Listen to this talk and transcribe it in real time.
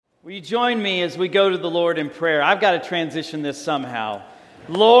Will you join me as we go to the Lord in prayer? I've got to transition this somehow.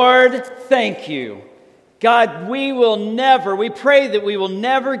 Lord, thank you. God, we pray that we will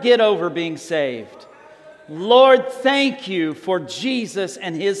never get over being saved. Lord, thank you for Jesus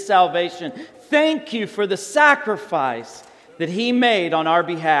and His salvation. Thank you for the sacrifice that He made on our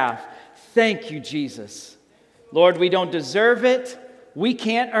behalf. Thank you, Jesus. Lord, we don't deserve it. We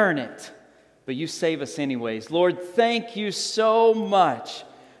can't earn it. But you save us anyways. Lord, thank you so much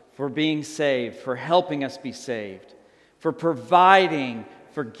for being saved, for helping us be saved, for providing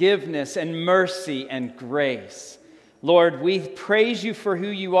forgiveness and mercy and grace. Lord, we praise you for who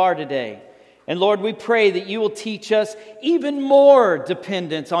you are today. And Lord, we pray that you will teach us even more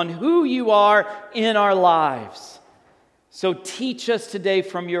dependence on who you are in our lives. So teach us today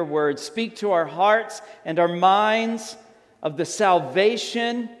from your word. Speak to our hearts and our minds of the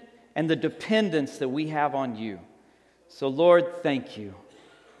salvation and the dependence that we have on you. So Lord, thank you.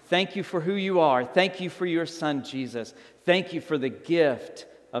 Thank you for who you are. Thank you for your Son, Jesus. Thank you for the gift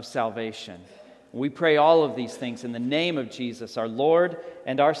of salvation. We pray all of these things in the name of Jesus, our Lord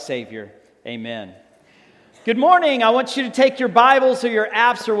and our Savior. Amen. Good morning. I want you to take your Bibles or your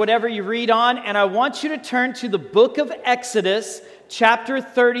apps or whatever you read on, and I want you to turn to the book of Exodus, chapter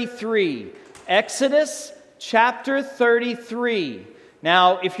 33. Exodus, chapter 33.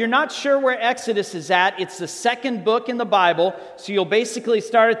 Now, if you're not sure where Exodus is at, it's the second book in the Bible. So you'll basically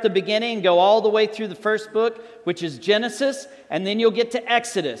start at the beginning and go all the way through the first book, which is Genesis, and then you'll get to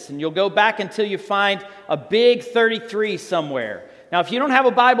Exodus. And you'll go back until you find a big 33 somewhere. Now, if you don't have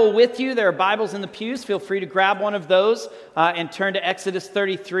a Bible with you, there are Bibles in the pews. Feel free to grab one of those and turn to Exodus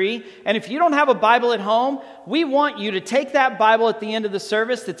 33. And if you don't have a Bible at home, we want you to take that Bible at the end of the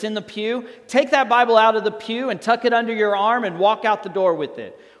service that's in the pew, take that Bible out of the pew and tuck it under your arm and walk out the door with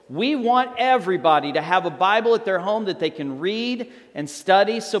it. We want everybody to have a Bible at their home that they can read and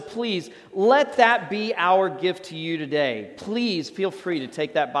study. So please, let that be our gift to you today. Please feel free to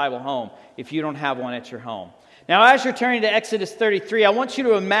take that Bible home if you don't have one at your home. Now, as you're turning to Exodus 33, I want you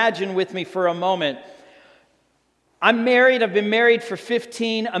to imagine with me for a moment. I'm married. I've been married for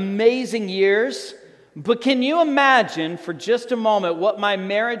 15 amazing years. But can you imagine for just a moment what my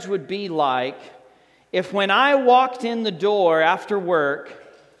marriage would be like if when I walked in the door after work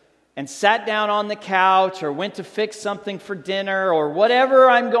and sat down on the couch or went to fix something for dinner or whatever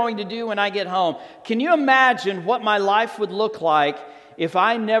I'm going to do when I get home, can you imagine what my life would look like if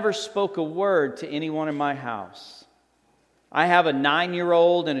I never spoke a word to anyone in my house? I have a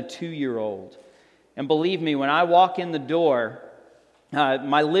 9-year-old and a 2-year-old. And believe me, when I walk in the door,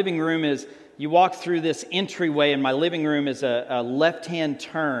 my living room is, you walk through this entryway and my living room is a left-hand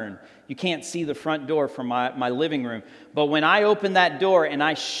turn. You can't see the front door from my living room. But when I open that door and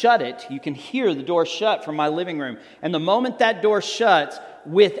I shut it, you can hear the door shut from my living room. And the moment that door shuts,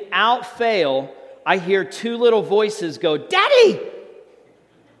 without fail, I hear 2 little voices go, "Daddy!"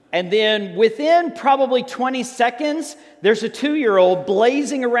 And then within probably 20 seconds, there's a 2-year-old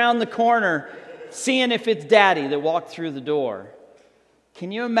blazing around the corner, seeing if it's Daddy that walked through the door.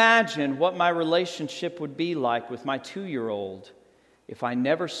 Can you imagine what my relationship would be like with my 2-year-old if I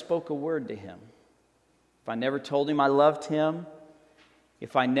never spoke a word to him? If I never told him I loved him?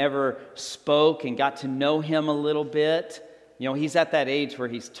 If I never spoke and got to know him a little bit? You know, he's at that age where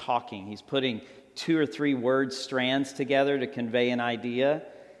he's talking. He's putting 2 or 3 word strands together to convey an idea.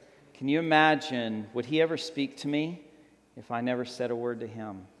 Can you imagine, would he ever speak to me if I never said a word to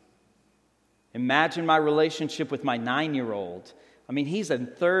him? Imagine my relationship with my 9-year-old. I mean, he's in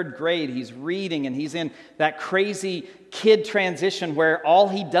 3rd grade, he's reading, and he's in that crazy kid transition where all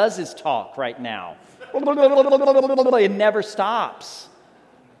he does is talk right now. It never stops.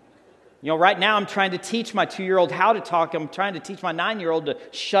 You know, right now I'm trying to teach my 2-year-old how to talk. I'm trying to teach my 9-year-old to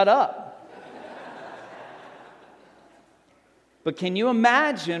shut up. But can you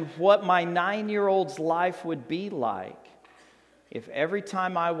imagine what my 9-year-old's life would be like if every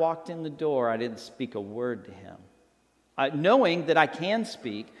time I walked in the door, I didn't speak a word to him? Knowing that I can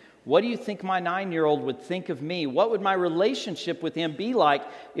speak, what do you think my 9-year-old would think of me? What would my relationship with him be like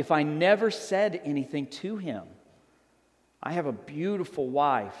if I never said anything to him? I have a beautiful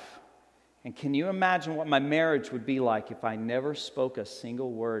wife. And can you imagine what my marriage would be like if I never spoke a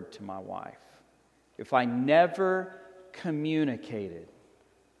single word to my wife? If I never communicated,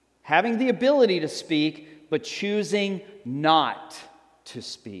 having the ability to speak, but choosing not to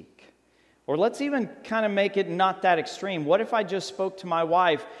speak. Or let's even kind of make it not that extreme. What if I just spoke to my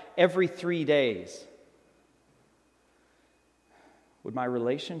wife every 3 days? Would my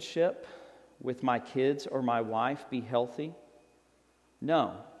relationship with my kids or my wife be healthy?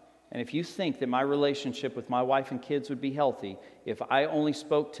 No. And if you think that my relationship with my wife and kids would be healthy if I only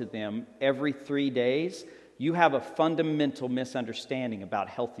spoke to them every 3 days, you have a fundamental misunderstanding about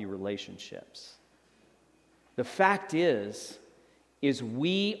healthy relationships. The fact is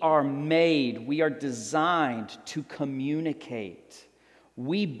we are made, we are designed to communicate.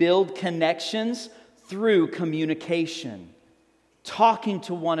 We build connections through communication, talking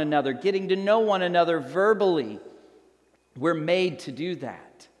to one another, getting to know one another verbally. We're made to do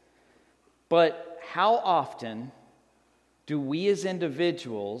that. But how often do we as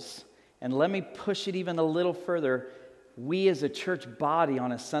individuals, and let me push it even a little further, we as a church body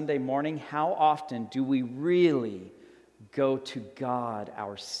on a Sunday morning, how often do we really go to God,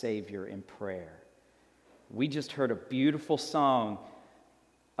 our Savior, in prayer? We just heard a beautiful song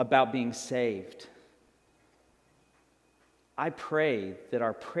about being saved. I pray that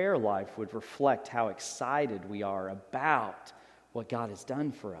our prayer life would reflect how excited we are about what God has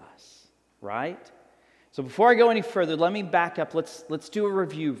done for us, right? So before I go any further, let me back up. Let's do a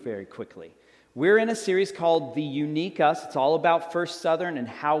review very quickly. We're in a series called The Unique Us. It's all about First Southern and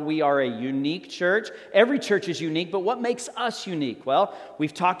how we are a unique church. Every church is unique, but what makes us unique? Well,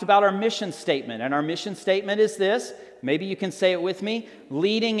 we've talked about our mission statement, and our mission statement is this. Maybe you can say it with me.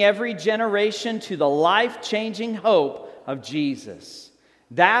 Leading every generation to the life-changing hope of Jesus.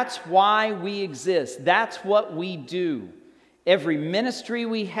 That's why we exist. That's what we do. Every ministry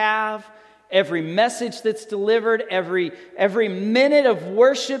we have, every message that's delivered, every minute of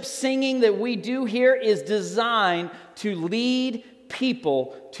worship singing that we do here is designed to lead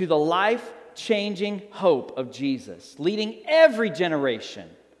people to the life-changing hope of Jesus. Leading every generation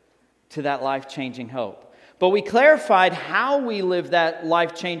to that life-changing hope. But we clarified how we live that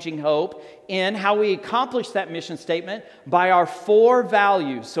life-changing hope and how we accomplish that mission statement by our 4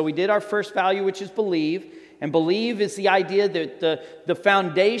 values. So we did our first value, which is believe. And believe is the idea that the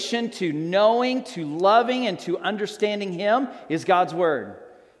foundation to knowing, to loving, and to understanding Him is God's Word.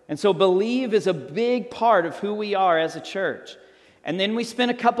 And so believe is a big part of who we are as a church. And then we spent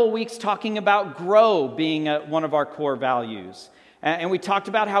a couple weeks talking about grow being one of our core values. And we talked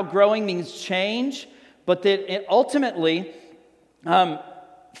about how growing means change, but that ultimately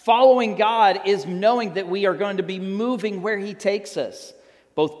following God is knowing that we are going to be moving where He takes us,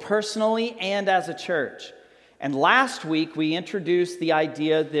 both personally and as a church. And last week, we introduced the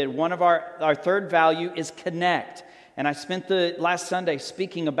idea that one of our third value is connect. And I spent the last Sunday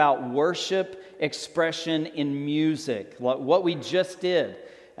speaking about worship expression in music, what we just did.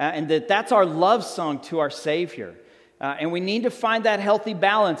 And that's our love song to our Savior. And we need to find that healthy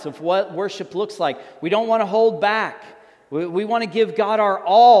balance of what worship looks like. We don't want to hold back. We want to give God our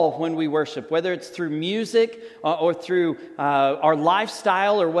all when we worship, whether it's through music or through our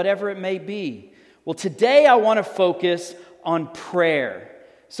lifestyle or whatever it may be. Well, today I want to focus on prayer.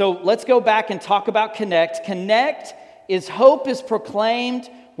 So let's go back and talk about connect. Connect is hope is proclaimed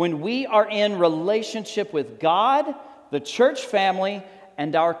when we are in relationship with God, the church family,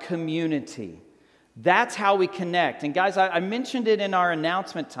 and our community. That's how we connect. And guys, I mentioned it in our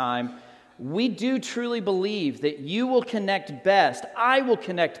announcement time. We do truly believe that you will connect best, I will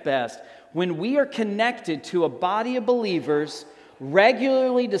connect best, when we are connected to a body of believers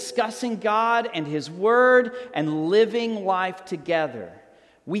regularly discussing God and His Word and living life together.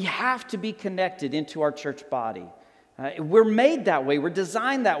 We have to be connected into our church body. We're made that way. We're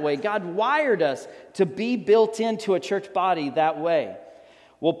designed that way. God wired us to be built into a church body that way.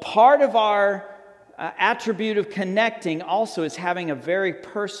 Well, part of our attribute of connecting also is having a very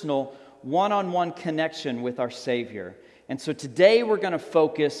personal one-on-one connection with our Savior. And so today we're going to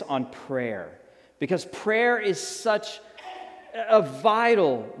focus on prayer, because prayer is such a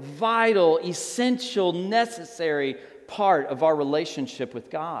vital, essential, necessary part of our relationship with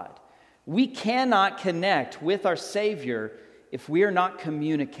God. We cannot connect with our Savior if we are not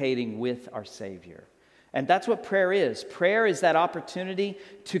communicating with our Savior. And that's what prayer is. Prayer is that opportunity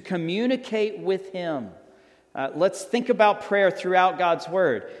to communicate with Him. Let's think about prayer throughout God's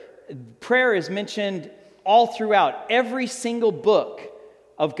Word. Prayer is mentioned all throughout. Every single book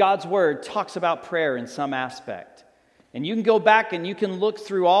of God's Word talks about prayer in some aspect. And you can go back and you can look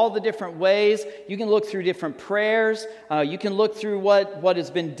through all the different ways. You can look through different prayers. You can look through what has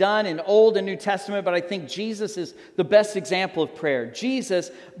been done in Old and New Testament. But I think Jesus is the best example of prayer.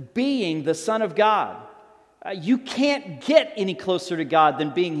 Jesus being the Son of God. You can't get any closer to God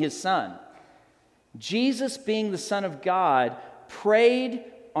than being His Son. Jesus being the Son of God prayed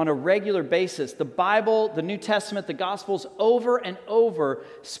on a regular basis. The Bible, the New Testament, the Gospels over and over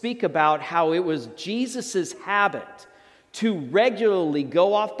speak about how it was Jesus' habit to regularly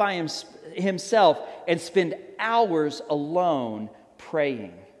go off by himself and spend hours alone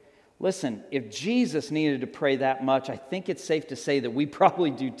praying. Listen, if Jesus needed to pray that much, I think it's safe to say that we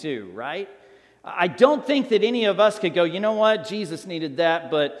probably do too, right? I don't think that any of us could go, you know what, Jesus needed that,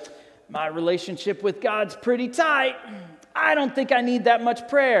 but my relationship with God's pretty tight. I don't think I need that much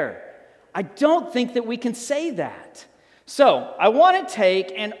prayer. I don't think that we can say that. So, I want to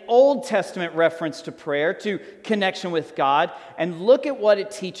take an Old Testament reference to prayer, to connection with God, and look at what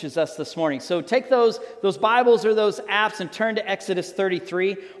it teaches us this morning. So, take those Bibles or those apps and turn to Exodus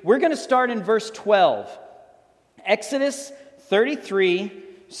 33. We're going to start in verse 12. Exodus 33,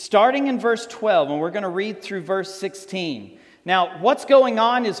 starting in verse 12, and we're going to read through verse 16. Now, what's going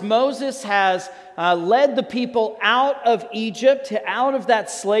on is Moses has led the people out of Egypt, out of that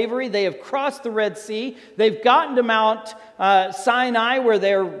slavery. They have crossed the Red Sea. They've gotten to Mount Sinai, where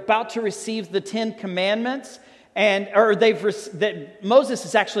they're about to receive the Ten Commandments. Moses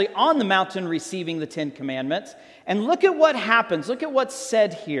is actually on the mountain receiving the Ten Commandments. And look at what happens. Look at what's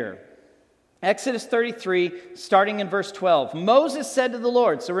said here. Exodus 33, starting in verse 12. Moses said to the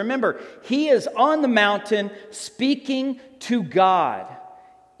Lord, so remember, he is on the mountain speaking to God,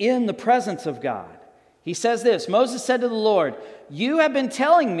 in the presence of God. He says this, Moses said to the Lord, you have been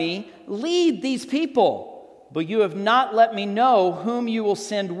telling me, lead these people, but you have not let me know whom you will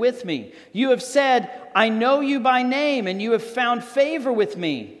send with me. You have said, I know you by name, and you have found favor with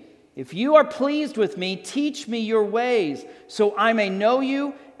me. If you are pleased with me, teach me your ways, so I may know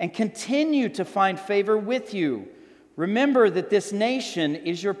you and continue to find favor with you. Remember that this nation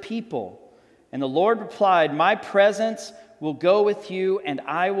is your people. And the Lord replied, my presence will go with you, and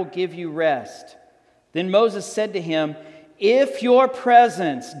I will give you rest. Then Moses said to him, if your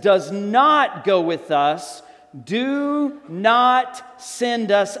presence does not go with us, do not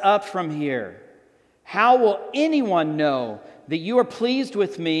send us up from here. How will anyone know that you are pleased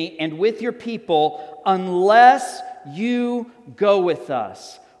with me and with your people unless you go with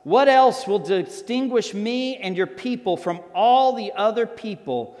us? What else will distinguish me and your people from all the other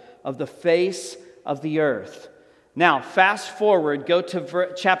people of the face of the earth? Now, fast forward, go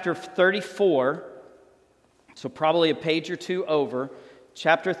to chapter 34, so probably a page or two over,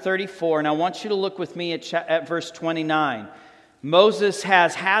 chapter 34, and I want you to look with me at verse 29. Moses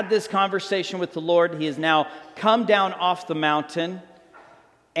has had this conversation with the Lord. He has now come down off the mountain,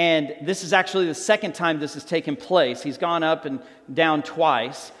 and this is actually the second time this has taken place. He's gone up and down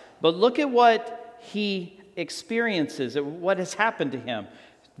twice, but look at what he experiences, what has happened to him.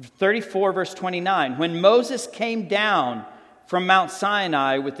 34 verse 29, when Moses came down from Mount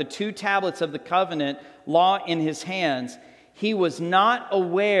Sinai with the 2 tablets of the covenant law in his hands, he was not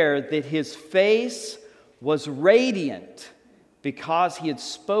aware that his face was radiant because he had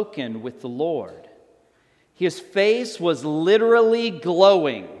spoken with the Lord. His face was literally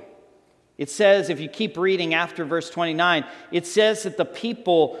glowing. It says, if you keep reading after verse 29, it says that the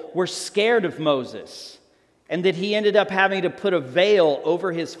people were scared of Moses, and that he ended up having to put a veil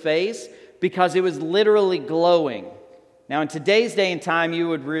over his face because it was literally glowing. Now, in today's day and time, you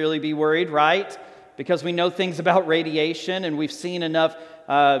would really be worried, right? Because we know things about radiation, and we've seen enough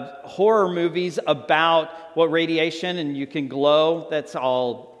horror movies about what radiation, and you can glow. That's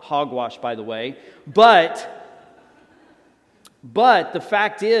all hogwash, by the way. But the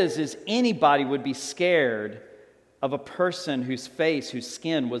fact is anybody would be scared of a person whose face, whose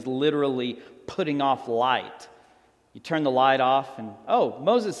skin was literally putting off light. You turn the light off and, oh,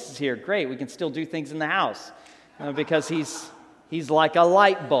 Moses is here. Great, we can still do things in the house because he's like a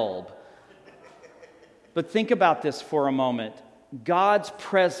light bulb. But think about this for a moment. God's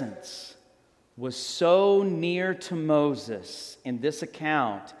presence was so near to Moses in this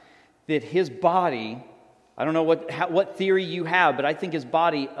account that his body, I don't know what theory you have, but I think his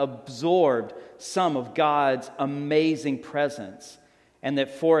body absorbed some of God's amazing presence. And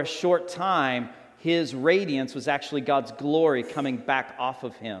that for a short time, his radiance was actually God's glory coming back off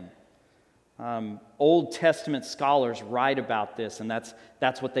of him. Old Testament scholars write about this, and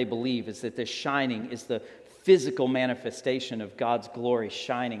that's what they believe, is that this shining is the physical manifestation of God's glory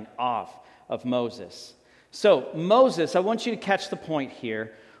shining off of Moses. So, Moses, I want you to catch the point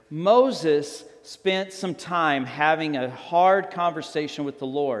here. Moses spent some time having a hard conversation with the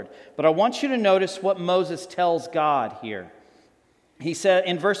Lord. But I want you to notice what Moses tells God here. He said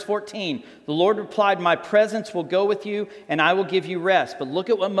in verse 14, the Lord replied, my presence will go with you and I will give you rest. But look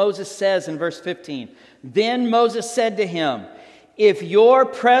at what Moses says in verse 15. Then Moses said to him, if your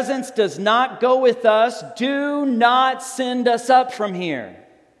presence does not go with us, do not send us up from here.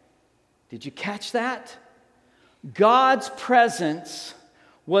 Did you catch that? God's presence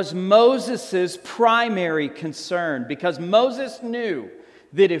was Moses' primary concern, because Moses knew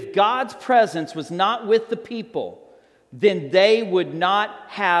that if God's presence was not with the people, then they would not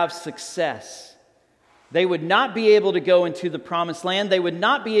have success. They would not be able to go into the promised land. They would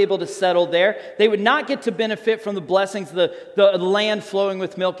not be able to settle there. They would not get to benefit from the blessings of the land flowing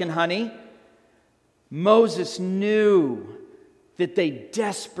with milk and honey. Moses knew that they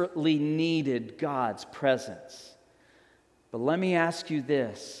desperately needed God's presence. But let me ask you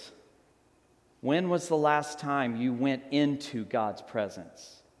this. When was the last time you went into God's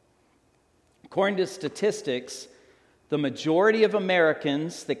presence? According to statistics, the majority of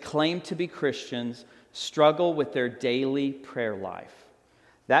Americans that claim to be Christians struggle with their daily prayer life.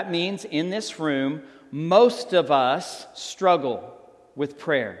 That means in this room, most of us struggle with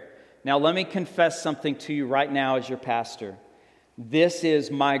prayer. Now, let me confess something to you right now as your pastor. This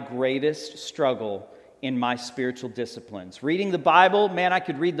is my greatest struggle in my spiritual disciplines. Reading the Bible, man, I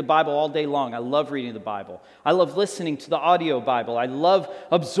could read the Bible all day long. I love reading the Bible. I love listening to the audio Bible. I love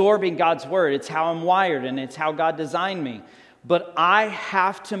absorbing God's Word. It's how I'm wired and it's how God designed me. But I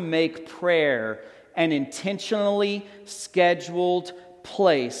have to make prayer an intentionally scheduled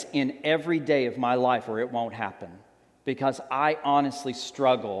place in every day of my life or it won't happen. Because I honestly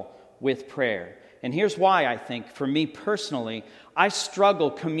struggle with prayer. And here's why I think, for me personally, I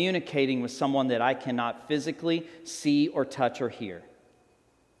struggle communicating with someone that I cannot physically see or touch or hear.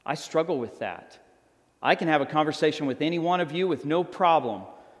 I struggle with that. I can have a conversation with any one of you with no problem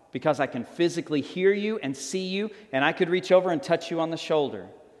because I can physically hear you and see you, and I could reach over and touch you on the shoulder.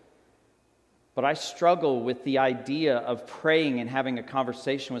 But I struggle with the idea of praying and having a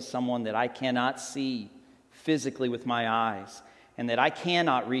conversation with someone that I cannot see physically with my eyes, and that I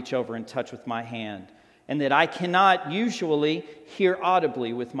cannot reach over and touch with my hand, and that I cannot usually hear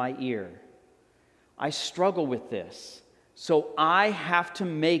audibly with my ear. I struggle with this, so I have to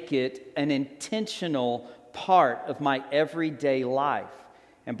make it an intentional part of my everyday life.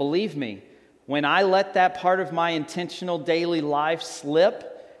 And believe me, when I let that part of my intentional daily life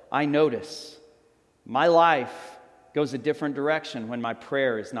slip, I notice my life goes a different direction when my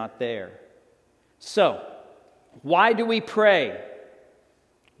prayer is not there. So, why do we pray?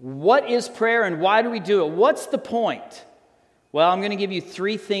 What is prayer and why do we do it? What's the point? Well, I'm going to give you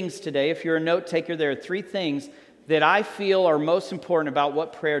 3 things today. If you're a note taker, there are 3 things that I feel are most important about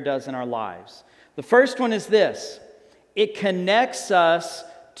what prayer does in our lives. The first one is this: it connects us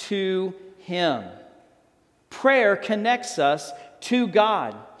to Him. Prayer connects us to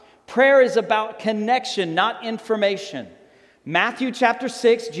God. Prayer is about connection, not information. Matthew chapter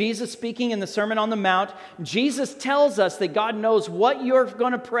 6, Jesus speaking in the Sermon on the Mount, Jesus tells us that God knows what you're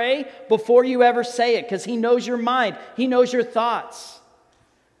going to pray before you ever say it, because He knows your mind. He knows your thoughts.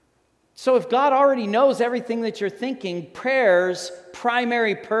 So if God already knows everything that you're thinking, prayer's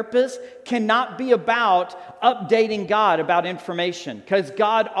primary purpose cannot be about updating God about information, because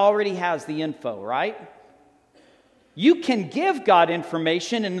God already has the info, right? You can give God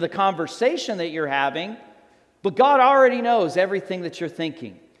information in the conversation that you're having, but God already knows everything that you're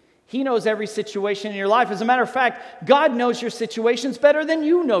thinking. He knows every situation in your life. As a matter of fact, God knows your situations better than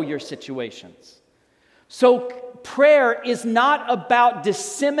you know your situations. So prayer is not about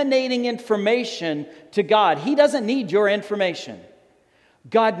disseminating information to God. He doesn't need your information.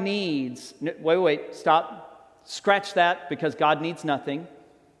 God needs... Wait, stop. Scratch that, because God needs nothing.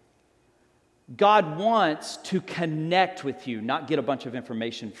 God wants to connect with you, not get a bunch of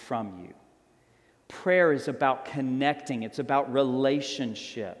information from you. Prayer is about connecting. It's about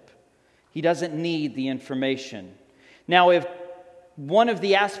relationship. He doesn't need the information. Now, if one of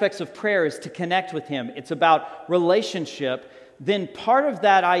the aspects of prayer is to connect with Him, it's about relationship, then part of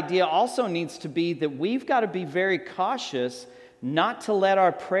that idea also needs to be that we've got to be very cautious not to let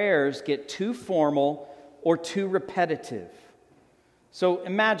our prayers get too formal or too repetitive. So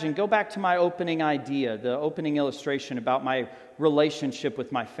imagine, go back to my opening idea, the opening illustration about my relationship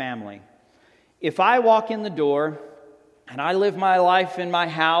with my family. If I walk in the door and I live my life in my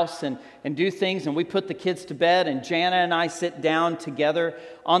house and do things, and we put the kids to bed, and Jana and I sit down together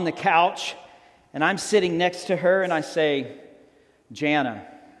on the couch, and I'm sitting next to her and I say, Jana,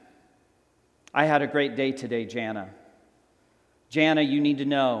 I had a great day today, Jana. Jana, you need to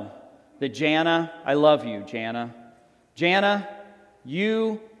know that Jana, I love you, Jana. Jana,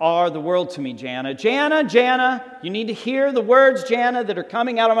 you are the world to me, Jana. Jana, you need to hear the words, Jana, that are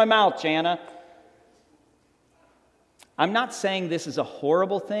coming out of my mouth, Jana. I'm not saying this is a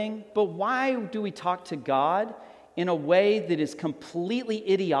horrible thing, but why do we talk to God in a way that is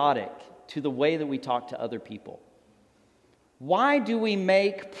completely idiotic to the way that we talk to other people? Why do we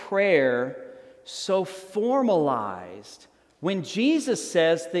make prayer so formalized when Jesus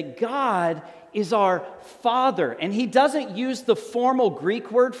says that God is our Father. And he doesn't use the formal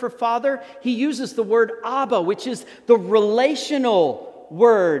Greek word for Father. He uses the word Abba, which is the relational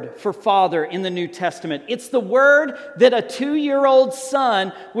word for Father in the New Testament. It's the word that a 2-year-old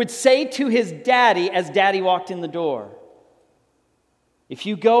son would say to his daddy as daddy walked in the door. If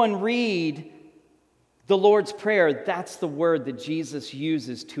you go and read the Lord's Prayer, that's the word that Jesus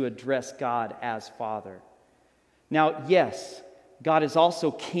uses to address God as Father. Now, yes, God is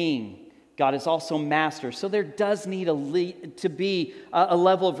also King. God is also Master. So there does need to be a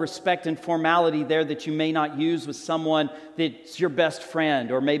level of respect and formality there that you may not use with someone that's your best friend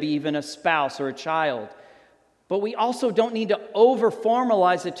or maybe even a spouse or a child. But we also don't need to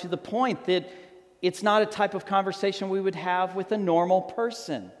over-formalize it to the point that it's not a type of conversation we would have with a normal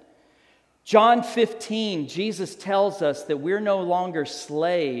person. John 15, Jesus tells us that we're no longer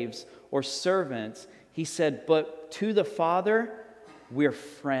slaves or servants. He said, but to the Father, we're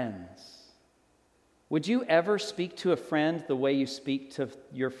friends. Would you ever speak to a friend the way you speak to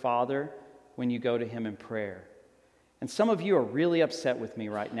your Father when you go to Him in prayer? And some of you are really upset with me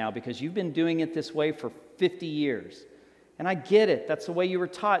right now because you've been doing it this way for 50 years. And I get it. That's the way you were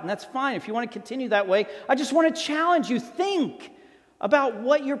taught. And that's fine. If you want to continue that way, I just want to challenge you. Think about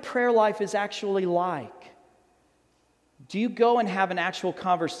what your prayer life is actually like. Do you go and have an actual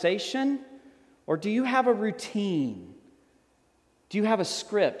conversation? Or do you have a routine? Do you have a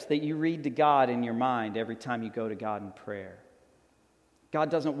script that you read to God in your mind every time you go to God in prayer? God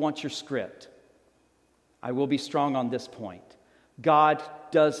doesn't want your script. I will be strong on this point. God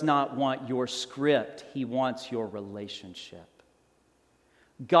does not want your script. He wants your relationship.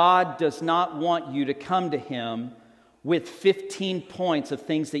 God does not want you to come to Him with 15 points of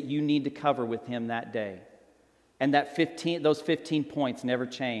things that you need to cover with Him that day. And those 15 points never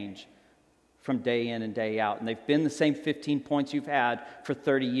change from day in and day out. And they've been the same 15 points you've had for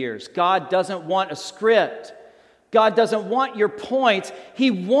 30 years. God doesn't want a script. God doesn't want your points.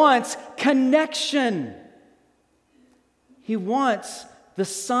 He wants connection. He wants the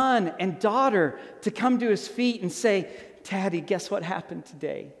son and daughter to come to His feet and say, Daddy, guess what happened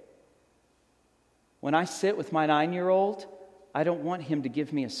today? When I sit with my 9-year-old, I don't want him to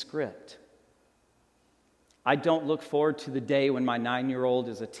give me a script. I don't look forward to the day when my 9-year-old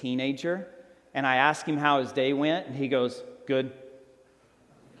is a teenager and I ask him how his day went, and he goes, good.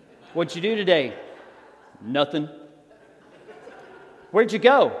 What'd you do today? Nothing. Where'd you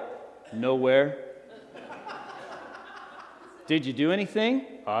go? Nowhere. Did you do anything?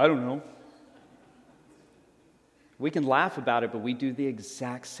 I don't know. We can laugh about it, but we do the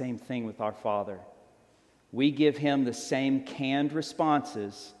exact same thing with our Father. We give Him the same canned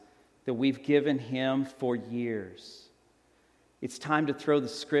responses that we've given Him for years. It's time to throw the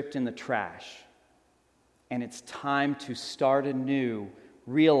script in the trash. And it's time to start anew,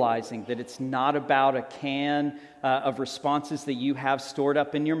 realizing that it's not about a can of responses that you have stored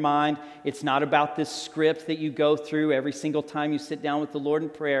up in your mind. It's not about this script that you go through every single time you sit down with the Lord in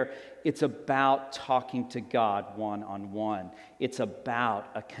prayer. It's about talking to God one-on-one. It's about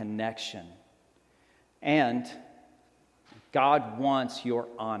a connection. And God wants your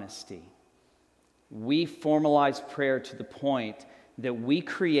honesty. We formalize prayer to the point that we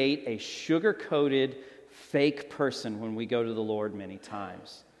create a sugar-coated, fake person when we go to the Lord many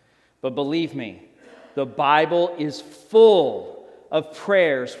times. But believe me, the Bible is full of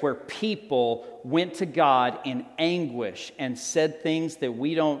prayers where people went to God in anguish and said things that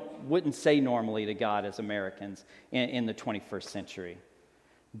we wouldn't say normally to God as Americans in the 21st century.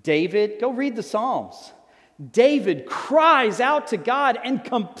 David, go read the Psalms. David cries out to God and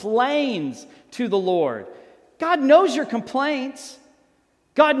complains to the Lord. God knows your complaints.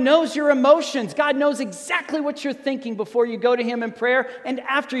 God knows your emotions. God knows exactly what you're thinking before you go to Him in prayer and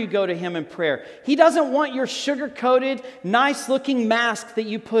after you go to Him in prayer. He doesn't want your sugar-coated, nice-looking mask that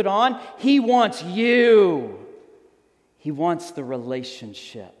you put on. He wants you. He wants the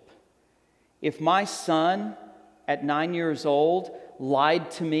relationship. If my son at 9 years old lied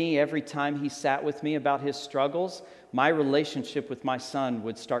to me every time he sat with me about his struggles, my relationship with my son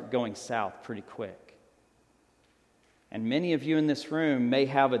would start going south pretty quick. And many of you in this room may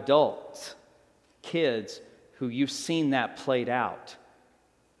have adults, kids, who you've seen that played out,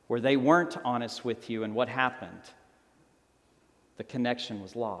 where they weren't honest with you, and what happened? The connection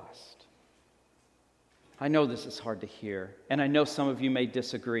was lost. I know this is hard to hear, and I know some of you may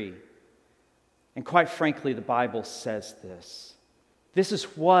disagree. And quite frankly, the Bible says this. This is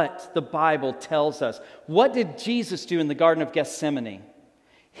what the Bible tells us. What did Jesus do in the Garden of Gethsemane?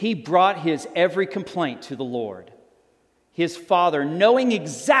 He brought his every complaint to the Lord. his Father, knowing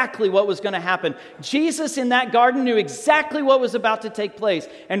exactly what was going to happen. Jesus in that garden knew exactly what was about to take place.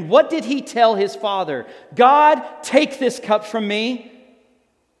 And what did he tell his Father? God, take this cup from me.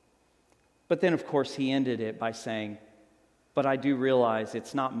 But then, of course, he ended it by saying, but I do realize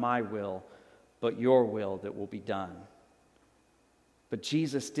it's not my will, but your will that will be done. But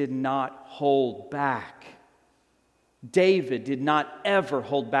Jesus did not hold back. David did not ever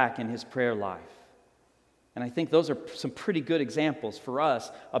hold back in his prayer life. And I think those are some pretty good examples for us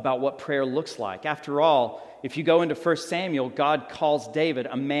about what prayer looks like. After all, if you go into 1 Samuel, God calls David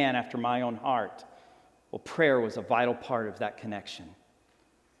a man after my own heart. Well, prayer was a vital part of that connection.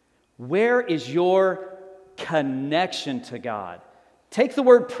 Where is your connection to God? Take the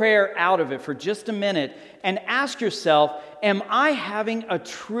word prayer out of it for just a minute and ask yourself, am I having a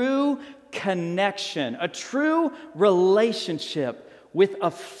true connection, a true relationship with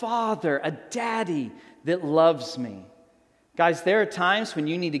a father, a daddy that loves me? Guys, there are times when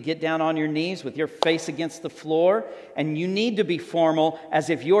you need to get down on your knees with your face against the floor, and you need to be formal as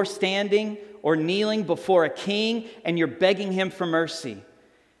if you're standing or kneeling before a king and you're begging him for mercy.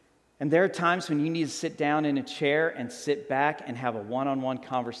 And there are times when you need to sit down in a chair and sit back and have a one-on-one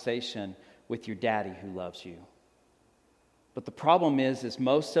conversation with your daddy who loves you. But the problem is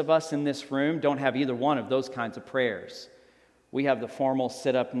most of us in this room don't have either one of those kinds of prayers. We have the formal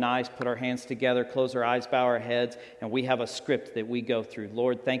sit up nice, put our hands together, close our eyes, bow our heads, and we have a script that we go through.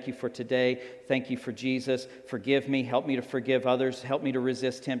 Lord, thank you for today. Thank you for Jesus. Forgive me. Help me to forgive others. Help me to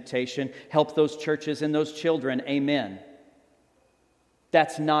resist temptation. Help those churches and those children. Amen.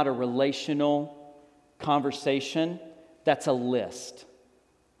 That's not a relational conversation. That's a list.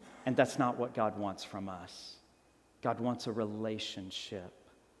 And that's not what God wants from us. God wants a relationship.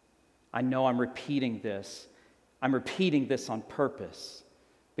 I know I'm repeating this. I'm repeating this on purpose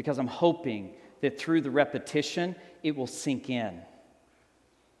because I'm hoping that through the repetition, it will sink in.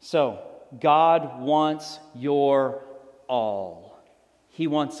 So, God wants your all. He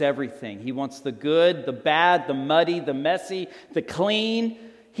wants everything. He wants the good, the bad, the muddy, the messy, the clean.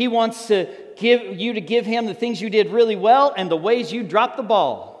 He wants to give him the things you did really well and the ways you dropped the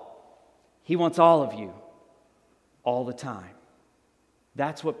ball. He wants all of you, all the time.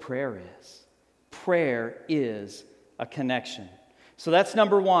 That's what prayer is. Prayer is a connection. So that's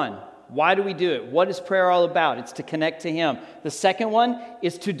number one. Why do we do it? What is prayer all about? It's to connect to Him. The second one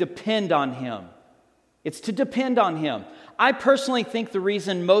is to depend on Him. It's to depend on Him. I personally think the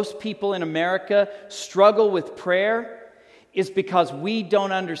reason most people in America struggle with prayer is because we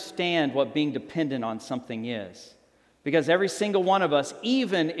don't understand what being dependent on something is. Because every single one of us,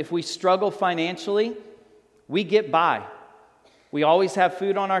 even if we struggle financially, we get by. We always have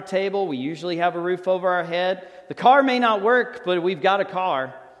food on our table. We usually have a roof over our head. The car may not work, but we've got a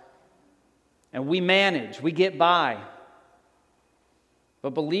car. And we manage. We get by.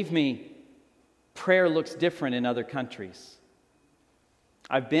 But believe me, prayer looks different in other countries.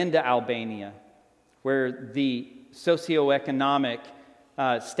 I've been to Albania, where the socioeconomic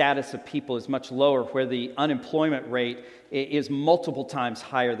status of people is much lower, where the unemployment rate is multiple times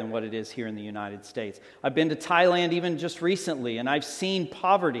higher than what it is here in the United States. I've been to Thailand even just recently, and I've seen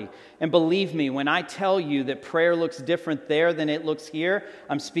poverty. And believe me, when I tell you that prayer looks different there than it looks here,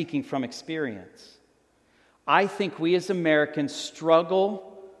 I'm speaking from experience. I think we as Americans struggle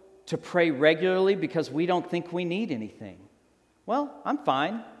to pray regularly because we don't think we need anything. Well, I'm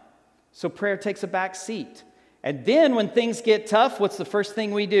fine. So prayer takes a back seat. And then when things get tough, what's the first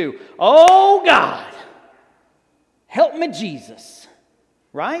thing we do? Oh, God, help me, Jesus.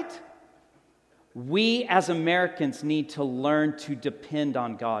 Right? We as Americans need to learn to depend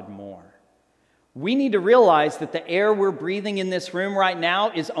on God more. We need to realize that the air we're breathing in this room right now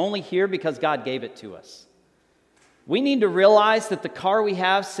is only here because God gave it to us. We need to realize that the car we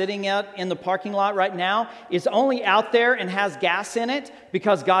have sitting out in the parking lot right now is only out there and has gas in it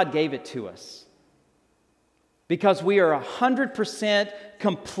because God gave it to us. Because we are 100%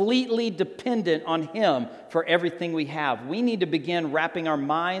 completely dependent on Him for everything we have. We need to begin wrapping our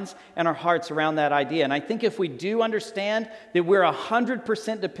minds and our hearts around that idea. And I think if we do understand that we're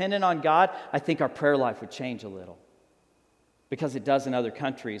 100% dependent on God, I think our prayer life would change a little. Because it does in other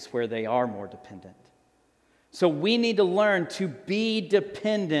countries where they are more dependent. So we need to learn to be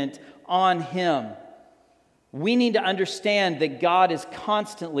dependent on Him. We need to understand that God is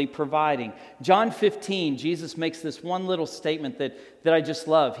constantly providing. John 15, Jesus makes this one little statement that I just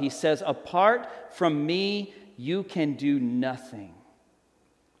love. He says, apart from me, you can do nothing.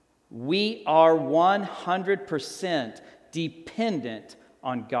 We are 100% dependent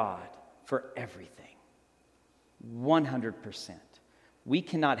on God for everything. 100%. We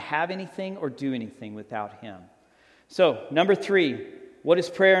cannot have anything or do anything without Him. So, number 3, what is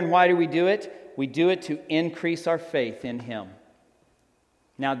prayer and why do we do it? We do it to increase our faith in Him.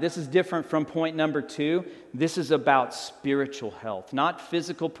 Now, this is different from point number 2. This is about spiritual health, not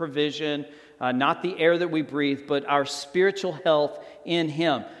physical provision, not the air that we breathe, but our spiritual health in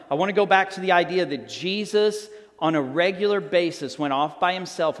Him. I want to go back to the idea that Jesus, on a regular basis, went off by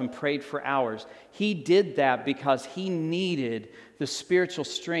Himself and prayed for hours. He did that because He needed the spiritual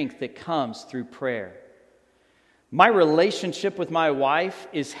strength that comes through prayer. My relationship with my wife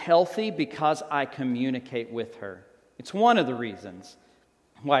is healthy because I communicate with her. It's one of the reasons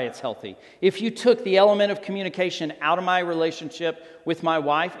why it's healthy. If you took the element of communication out of my relationship with my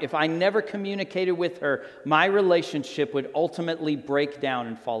wife, if I never communicated with her, my relationship would ultimately break down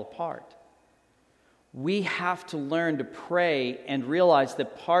and fall apart. We have to learn to pray and realize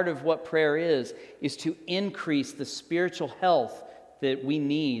that part of what prayer is to increase the spiritual health that we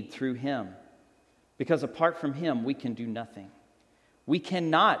need through Him. Because apart from Him, we can do nothing. We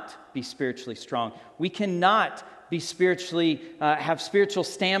cannot be spiritually strong. We cannot be have spiritual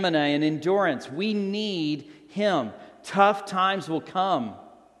stamina and endurance. We need Him. Tough times will come,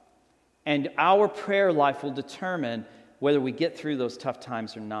 and our prayer life will determine whether we get through those tough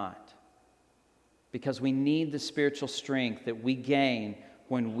times or not. Because we need the spiritual strength that we gain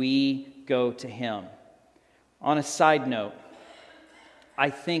when we go to Him. On a side note, I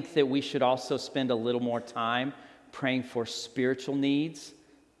think that we should also spend a little more time praying for spiritual needs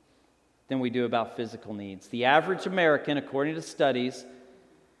than we do about physical needs. The average American, according to studies,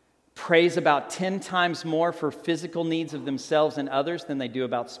 prays about 10 times more for physical needs of themselves and others than they do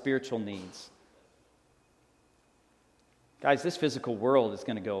about spiritual needs. Guys, this physical world is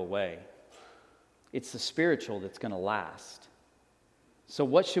going to go away. It's the spiritual that's going to last. So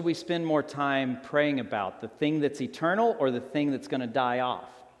what should we spend more time praying about? The thing that's eternal or the thing that's going to die off?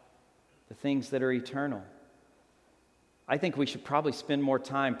 The things that are eternal. I think we should probably spend more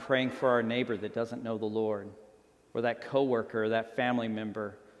time praying for our neighbor that doesn't know the Lord, or that coworker or that family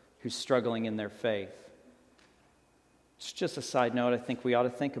member who's struggling in their faith. It's just a side note I think we ought to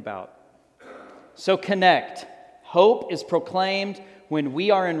think about. So connect. Hope is proclaimed when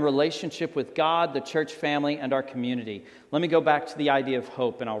we are in relationship with God, the church family, and our community. Let me go back to the idea of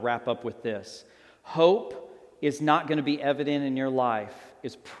hope, and I'll wrap up with this. Hope is not going to be evident in your life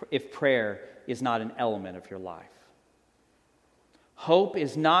if prayer is not an element of your life. Hope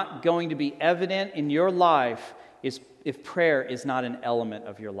is not going to be evident in your life if prayer is not an element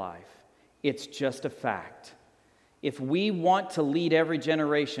of your life. It's just a fact. If we want to lead every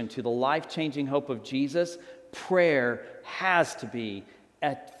generation to the life-changing hope of Jesus, prayer has to be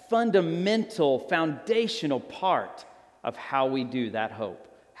a fundamental, foundational part of how we do that hope,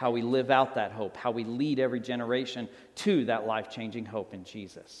 how we live out that hope, how we lead every generation to that life-changing hope in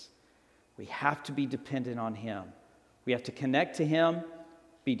Jesus. We have to be dependent on Him. We have to connect to Him,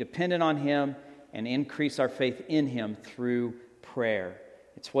 be dependent on Him, and increase our faith in Him through prayer.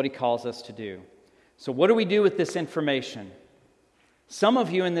 It's what He calls us to do. So what do we do with this information? Some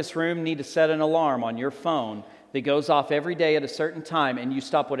of you in this room need to set an alarm on your phone that goes off every day at a certain time, and you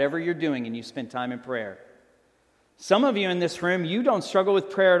stop whatever you're doing and you spend time in prayer. Some of you in this room, you don't struggle with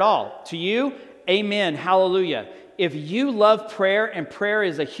prayer at all. To you, amen, hallelujah. If you love prayer and prayer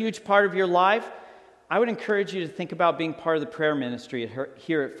is a huge part of your life, I would encourage you to think about being part of the prayer ministry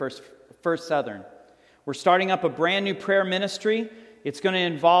here at First Southern. We're starting up a brand new prayer ministry. It's going to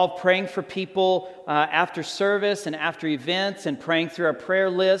involve praying for people after service and after events, and praying through our prayer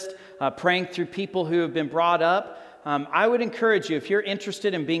list, praying through people who have been brought up. I would encourage you, if you're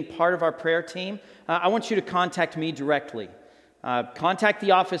interested in being part of our prayer team, I want you to contact me directly. Contact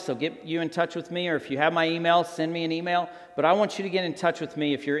the office. They'll get you in touch with me, or if you have my email, send me an email. But I want you to get in touch with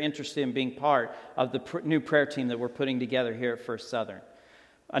me if you're interested in being part of the new prayer team that we're putting together here at First Southern.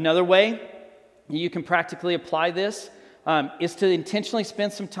 Another way you can practically apply this is to intentionally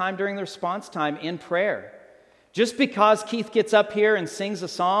spend some time during the response time in prayer. Just because Keith gets up here and sings a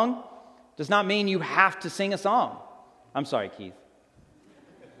song does not mean you have to sing a song. I'm sorry, Keith.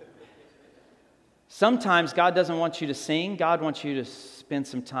 Sometimes God doesn't want you to sing. God wants you to spend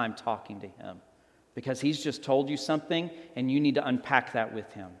some time talking to Him, because He's just told you something and you need to unpack that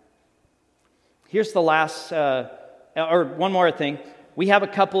with Him. Here's the last, or one more thing. We have a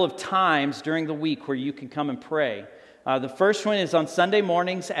couple of times during the week where you can come and pray. The first one is on Sunday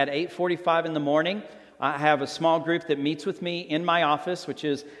mornings at 8:45 in the morning. I have a small group that meets with me in my office, which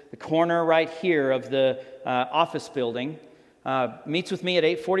is the corner right here of the office building. Meets with me at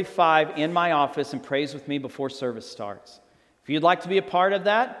 8:45 in my office and prays with me before service starts. If you'd like to be a part of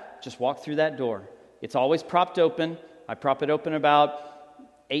that, just walk through that door. It's always propped open. I prop it open about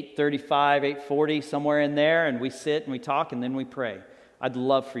 8:35, 8:40, somewhere in there, and we sit and we talk and then we pray. I'd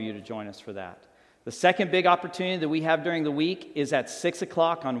love for you to join us for that. The second big opportunity that we have during the week is at 6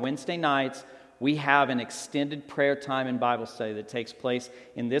 o'clock on Wednesday nights. We have an extended prayer time and Bible study that takes place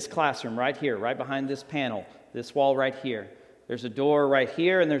in this classroom right here, right behind this panel, this wall right here. There's a door right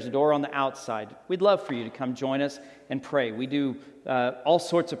here, and there's a door on the outside. We'd love for you to come join us and pray. We do all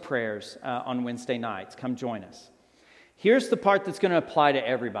sorts of prayers on Wednesday nights. Come join us. Here's the part that's going to apply to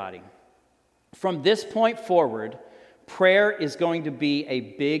everybody. From this point forward, prayer is going to be a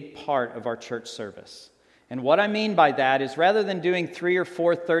big part of our church service. And what I mean by that is rather than doing 3 or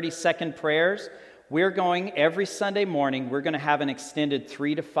 4 30-second prayers, we're going every Sunday morning, we're going to have an extended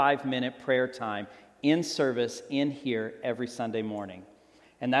 3 to 5 minute prayer time in service in here every Sunday morning.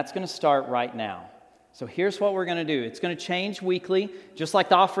 And that's going to start right now. So here's what we're going to do. It's going to change weekly, just like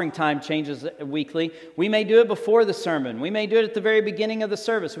the offering time changes weekly. We may do it before the sermon. We may do it at the very beginning of the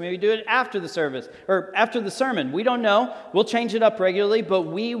service. We may do it after the service or after the sermon. We don't know. We'll change it up regularly, but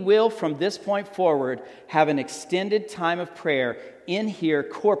we will, from this point forward, have an extended time of prayer in here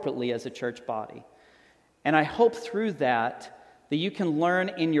corporately as a church body. And I hope through that you can learn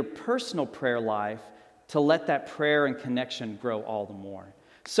in your personal prayer life to let that prayer and connection grow all the more.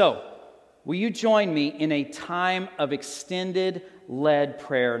 So, will you join me in a time of extended led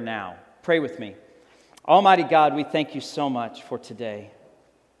prayer now? Pray with me. Almighty God, we thank you so much for today.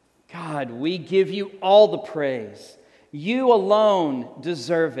 God, we give you all the praise. You alone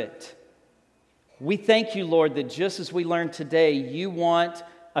deserve it. We thank you, Lord, that just as we learned today, you want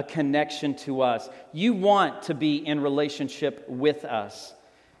a connection to us. You want to be in relationship with us.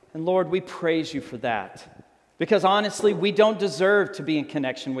 And Lord, we praise you for that. Because honestly, we don't deserve to be in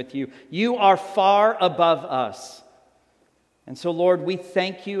connection with you. You are far above us. And so, Lord, we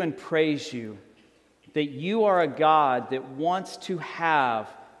thank you and praise you that you are a God that wants to have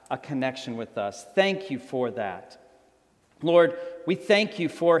a connection with us. Thank you for that. Lord, we thank you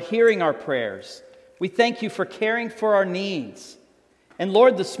for hearing our prayers. We thank you for caring for our needs. And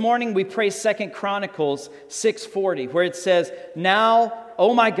Lord, this morning we pray 2 Chronicles 6:40, where it says, "Now,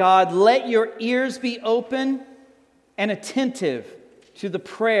 O my God, let your ears be open and attentive to the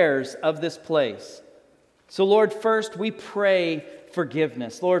prayers of this place." So Lord, first we pray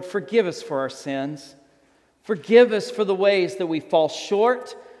forgiveness. Lord, forgive us for our sins. Forgive us for the ways that we fall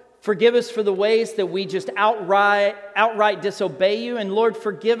short. Forgive us for the ways that we just outright disobey you. And Lord,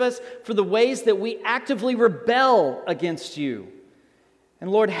 forgive us for the ways that we actively rebel against you.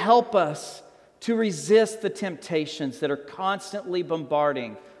 And Lord, help us to resist the temptations that are constantly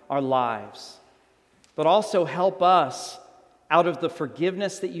bombarding our lives. But also help us, out of the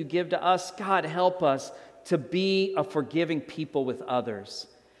forgiveness that you give to us, God, help us to be a forgiving people with others.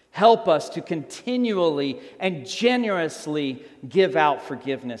 Help us to continually and generously give out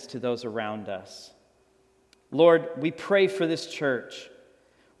forgiveness to those around us. Lord, we pray for this church.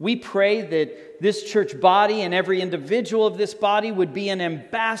 We pray that this church body and every individual of this body would be an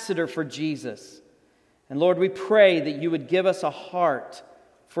ambassador for Jesus. And Lord, we pray that you would give us a heart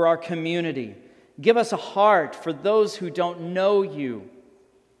for our community. Give us a heart for those who don't know you.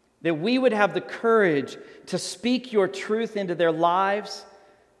 That we would have the courage to speak your truth into their lives.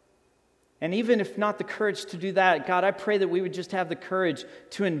 And even if not the courage to do that, God, I pray that we would just have the courage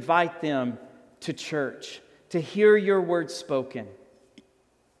to invite them to church, to hear your word spoken.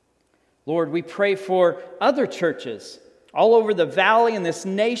 Lord, we pray for other churches all over the valley, in this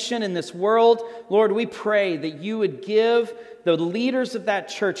nation, in this world. Lord, we pray that you would give the leaders of that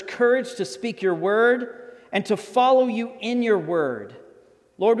church courage to speak your word and to follow you in your word.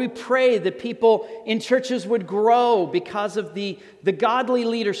 Lord, we pray that people in churches would grow because of the godly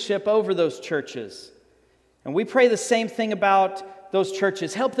leadership over those churches. And we pray the same thing about those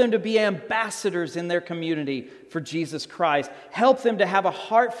churches. Help them to be ambassadors in their community for Jesus Christ. Help them to have a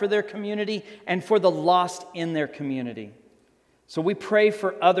heart for their community and for the lost in their community. So we pray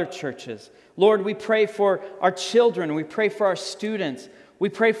for other churches. Lord, we pray for our children. We pray for our students. We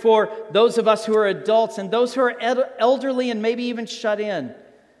pray for those of us who are adults and those who are elderly and maybe even shut in.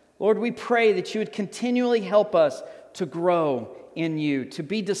 Lord, we pray that you would continually help us to grow in you, to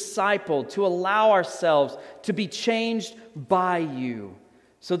be discipled, to allow ourselves to be changed by you,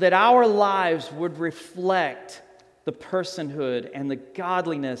 so that our lives would reflect the personhood and the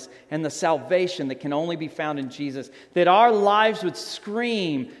godliness and the salvation that can only be found in Jesus, that our lives would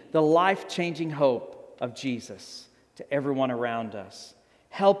scream the life-changing hope of Jesus to everyone around us.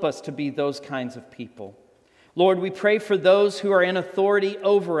 Help us to be those kinds of people. Lord, we pray for those who are in authority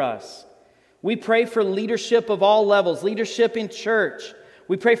over us. We pray for leadership of all levels, leadership in church.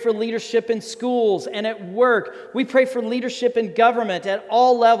 We pray for leadership in schools and at work. We pray for leadership in government at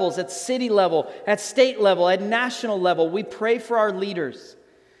all levels, at city level, at state level, at national level. We pray for our leaders.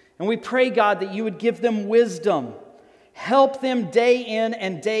 And we pray, God, that you would give them wisdom. Help them day in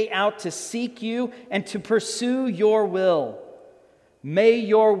and day out to seek you and to pursue your will. May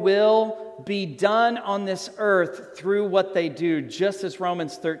your will be done on this earth through what they do, just as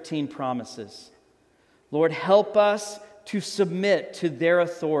Romans 13 promises. Lord, help us to submit to their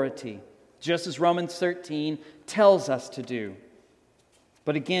authority, just as Romans 13 tells us to do.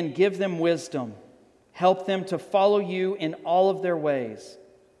 But again, give them wisdom. Help them to follow you in all of their ways.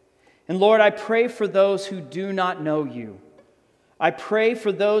 And Lord, I pray for those who do not know you. I pray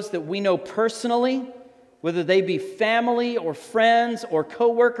for those that we know personally, whether they be family or friends or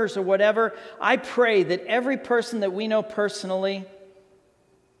co-workers or whatever. I pray that every person that we know personally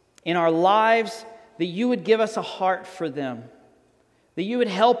in our lives, that you would give us a heart for them, that you would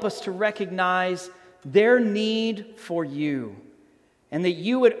help us to recognize their need for you, and that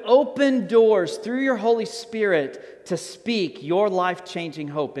you would open doors through your Holy Spirit to speak your life-changing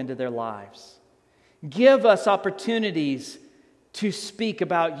hope into their lives. Give us opportunities to speak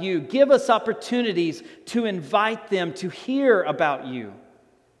about you. Give us opportunities to invite them to hear about you.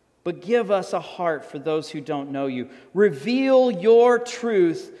 But give us a heart for those who don't know you. Reveal your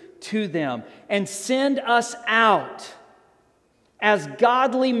truth to them and send us out. As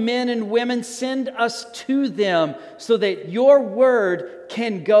godly men and women, send us to them so that your word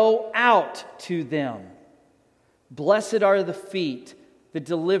can go out to them. Blessed are the feet that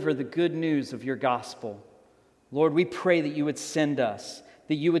deliver the good news of your gospel. Lord, we pray that you would send us,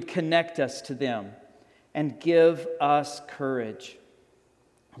 that you would connect us to them, and give us courage.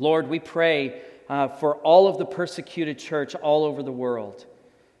 Lord, we pray for all of the persecuted church all over the world.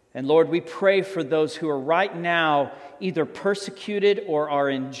 And Lord, we pray for those who are right now either persecuted or are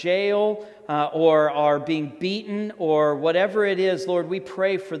in jail or are being beaten or whatever it is. Lord, we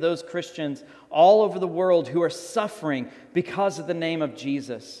pray for those Christians all over the world who are suffering because of the name of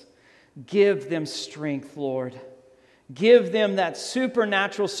Jesus. Give them strength, Lord. Give them that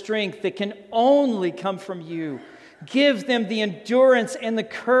supernatural strength that can only come from you. Give them the endurance and the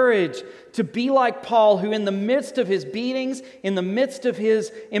courage to be like Paul, who in the midst of his beatings, in the midst of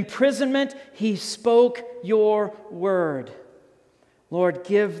his imprisonment, he spoke your word. Lord,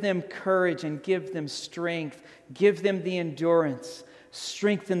 give them courage and give them strength. Give them the endurance.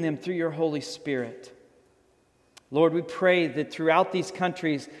 Strengthen them through your Holy Spirit. Lord, we pray that throughout these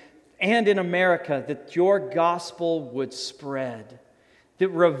countries and in America, that your gospel would spread, that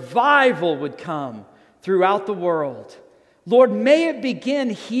revival would come throughout the world. Lord, may it begin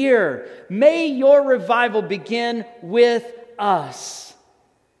here. May your revival begin with us.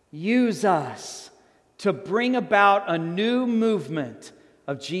 Use us to bring about a new movement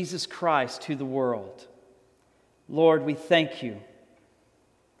of Jesus Christ to the world. Lord, we thank you.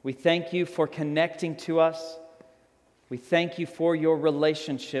 We thank you for connecting to us. We thank you for your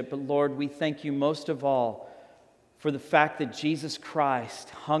relationship. But Lord, we thank you most of all for the fact that Jesus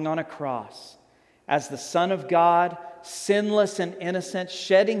Christ hung on a cross as the Son of God, sinless and innocent,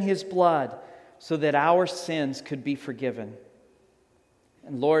 shedding his blood so that our sins could be forgiven.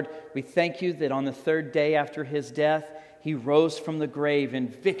 And Lord, we thank you that on the third day after his death, he rose from the grave in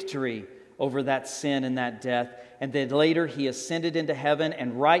victory over that sin and that death. And then later he ascended into heaven,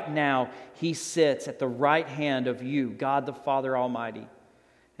 and right now he sits at the right hand of you, God the Father Almighty.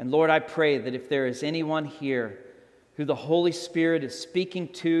 And Lord, I pray that if there is anyone here who the Holy Spirit is speaking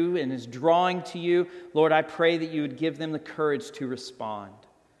to and is drawing to you, Lord, I pray that you would give them the courage to respond.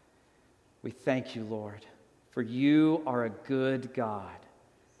 We thank you, Lord, for you are a good God.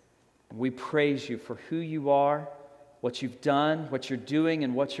 And we praise you for who you are, what you've done, what you're doing,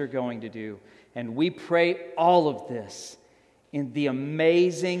 and what you're going to do. And we pray all of this in the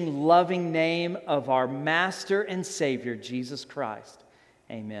amazing, loving name of our Master and Savior, Jesus Christ.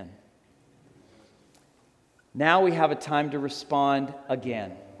 Amen. Now we have a time to respond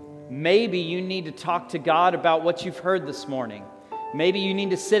again. Maybe you need to talk to God about what you've heard this morning. Maybe you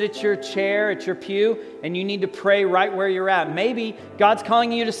need to sit at your chair, at your pew, and you need to pray right where you're at. Maybe God's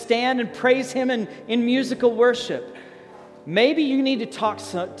calling you to stand and praise Him in musical worship. Maybe you need to talk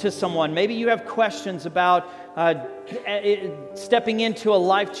to someone. Maybe you have questions about stepping into a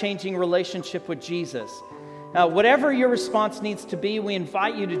life-changing relationship with Jesus. Whatever your response needs to be, we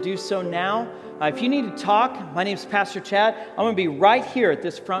invite you to do so now. If you need to talk, my name is Pastor Chad. I'm going to be right here at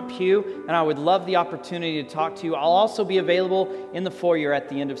this front pew, and I would love the opportunity to talk to you. I'll also be available in the foyer at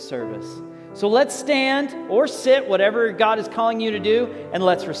the end of service. So let's stand or sit, whatever God is calling you to do, and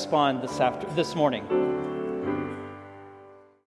let's respond this morning.